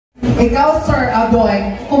Ikaw, Sir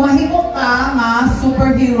Adoy, kung mahimo ka nga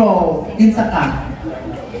superhero, kinsa ka?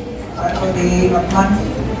 Ano ni Batman?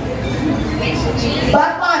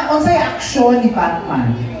 Batman! Unsay action ni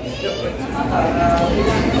Batman?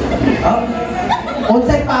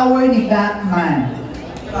 Unsay power ni Batman?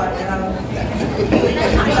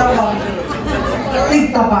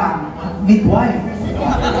 Tigtabang. Midwife.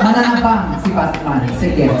 Mananabang si Batman.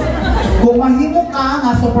 Sige. Kung mahimo ka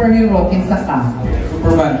nga superhero, kinsa ka?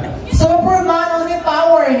 Superman. Superman! Unsay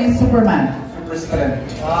power ni Superman? Super strength.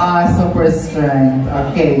 Super strength.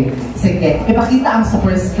 Okay. Sige. Ipakita ang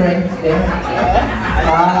super strength din.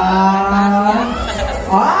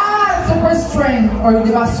 Super strength. Or di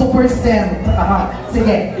ba, super scent.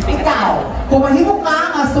 Sige. Ikaw. Kung mahimo ka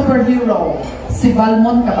nga superhero, si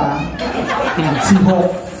Balmon ka ba? Si Hawk.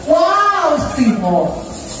 Wow! Si Hawk.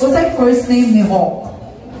 What's like first name ni Hawk?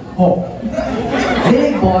 Hawk.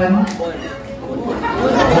 Hey, Bon.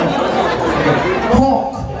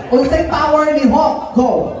 Hawk. Unsay power ni Hawk?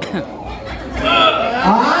 Go!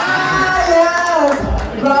 Yes!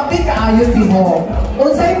 Grabe kaayo si Hawk.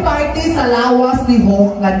 Unsay party sa lawas ni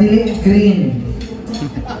Hawk nga dili green?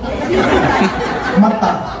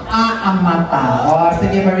 Mata. Ang mata.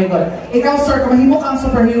 Sige, very good. Ikaw, sir, kung mahimo kang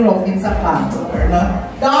superhero, kinsa ka?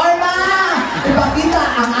 Darna? Darna! Ipakita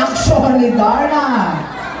ang action ni Darna.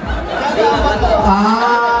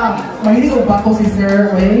 Mahilig ko ba ko si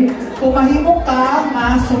Sir, wey? Kung mahimo ka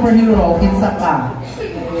nga superhero, kinsa ka?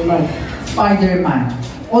 Spider-Man.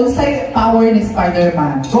 Unsay power ni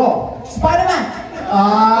Spider-Man? Go! Spider-Man!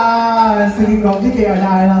 Sige, grabe kayo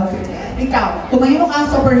na. Ikaw, kung mahimo ka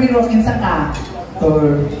superhero, kinsa ka?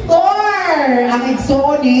 Thor. Thor! Ang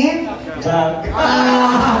igsoon ni? Jack.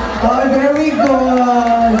 Very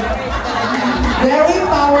good! Very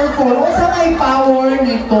powerful. Unsa may power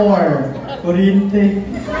ni Thor? Kuryente.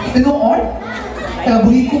 Tinuon?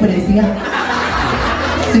 Kabuhi ko ba rin siya?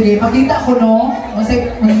 Sige, pakita ko no. Kasi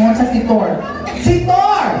sa si Thor. Si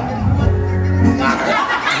Thor!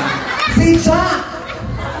 Si Jack!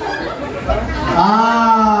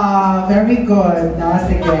 Very good.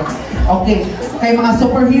 Sige. Okay. Kay mga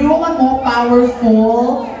superhero man mo,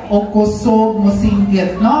 powerful o kusog mo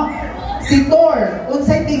singgit, no? Si Thor.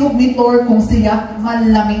 Unsay tingog ni Thor kung siya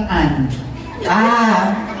malamian?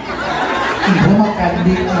 Ibo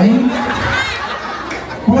magkandig.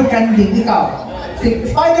 Magkandig. Ikaw. Si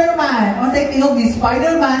Spider-Man. Unsay tingog ni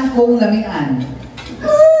Spider-Man kung lamian?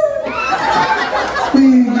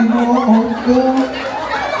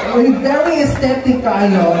 Very aesthetic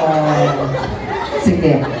kayo.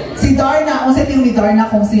 Sige. Si Darna. Unsay tingog ni Darna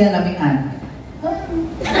kung siya lamian?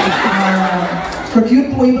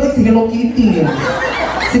 Cute po yung si Hello Kitty.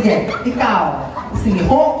 Sige, ikaw. Si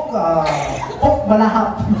Hawk. Hawk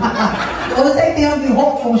balahap. O sa ito yung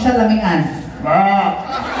Hawk kung siya lamian.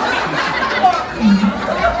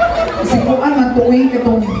 Si Kuan man tuwing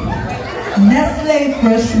itong Nestle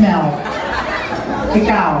Fresh Milk.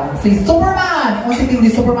 Ikaw. Si Superman. O sa ito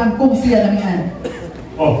yung Superman kung siya lamian.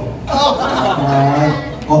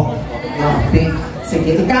 Grabe.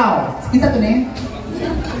 Sige, ikaw. Kita ito na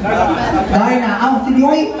Darna, si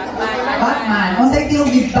Dewey, Batman. O sa ito yung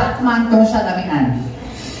Batman kung siya lamian.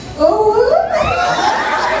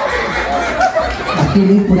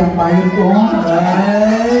 Makilig po ng bayan ko.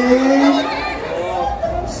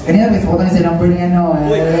 Kanina, may sabutan sa number niya, no?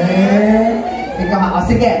 Ikaw,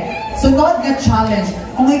 sige. Sunod nga challenge.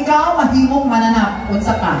 Kung ikaw mahimong mananap,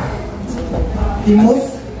 unsa ka?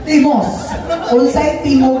 Timos? Timos. Unsay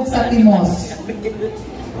timog sa Timos?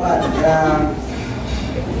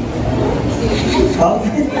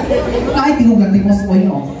 Kahit tingog ng Timos po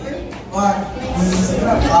yun.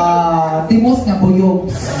 Timos nga buyog.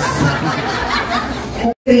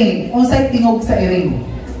 Iring. Unsay tingog sa iring?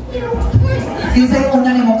 Kinsay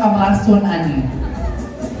una ni mo kamarason ani?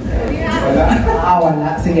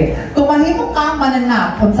 Wala. Sige. Kung mahimo ka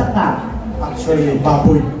mananap, unsa ka? Actually,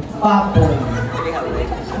 baboy. Baboy.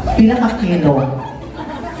 Pila ka kilo?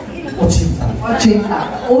 80.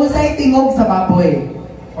 Unsay tingog sa baboy?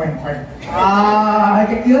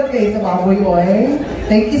 Cute kayo sa baboy, oy.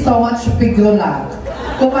 Thank you so much, Pigula.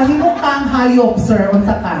 Kung mahimo kang hayop, sir,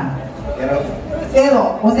 unsa ka?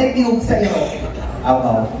 Ero. Unsay tingog sa ero?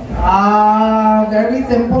 Aw. Very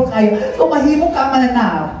simple kayo. Kung mahimo ka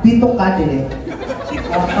mananap, bito ka dili.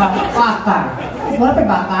 Baka. Wala pa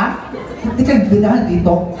baka? Hindi ka bidahan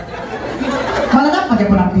dito. Mananap, magyan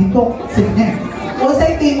mo ng bito. Sige.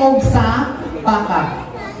 Unsay tingog sa baka?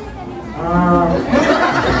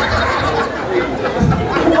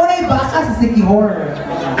 Unay baka sa Sikihor.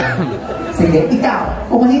 Sige, ikaw.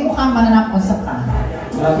 Kung mahimo kang mananap, unsa ka?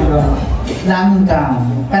 Langgam.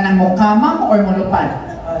 Kanang mo kamang or mo lupad?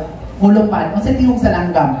 Hulupan. Kung sa tingog sa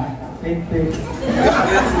langgam. Pinte.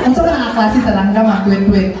 Kung sa mga klase sa langgam, ang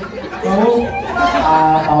twit-twit. Pau.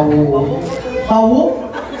 Pawu. Pawu?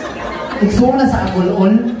 Igsuong na sa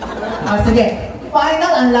agulol. Sige.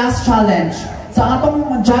 Final and last challenge. Sa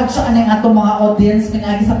atong judge aning atong mga audience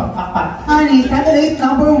pinagi sa pagpakpak. Honey, candidate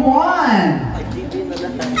number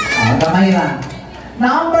 1. Gamay lang.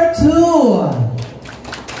 Number 2.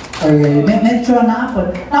 Okay, medyo na ako.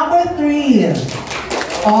 Number 3.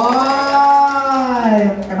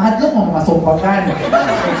 Ay, mahadlok mo masumpagan.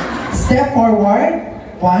 Step forward.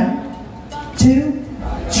 1, 2,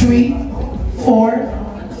 3, 4,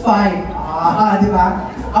 5. Di ba?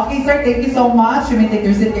 Okay, sir, thank you so much. You may take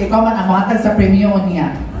your seat. Ikaw man ang matag sa premium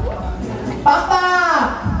niya. Papa!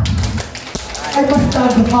 Ay, basta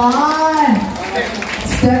duman!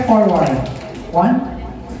 Step forward. 1,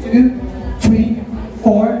 2, 3,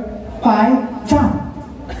 4, 5, jump!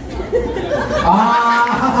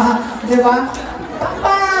 Di ba?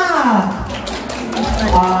 Papa!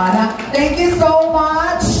 Thank you so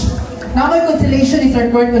much! Now my consolation is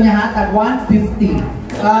record ko niya hatag 150.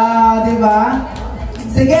 Di ba?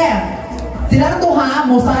 Sige! Silang duha,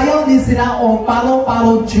 musayaw din sila o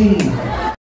paro-paro G.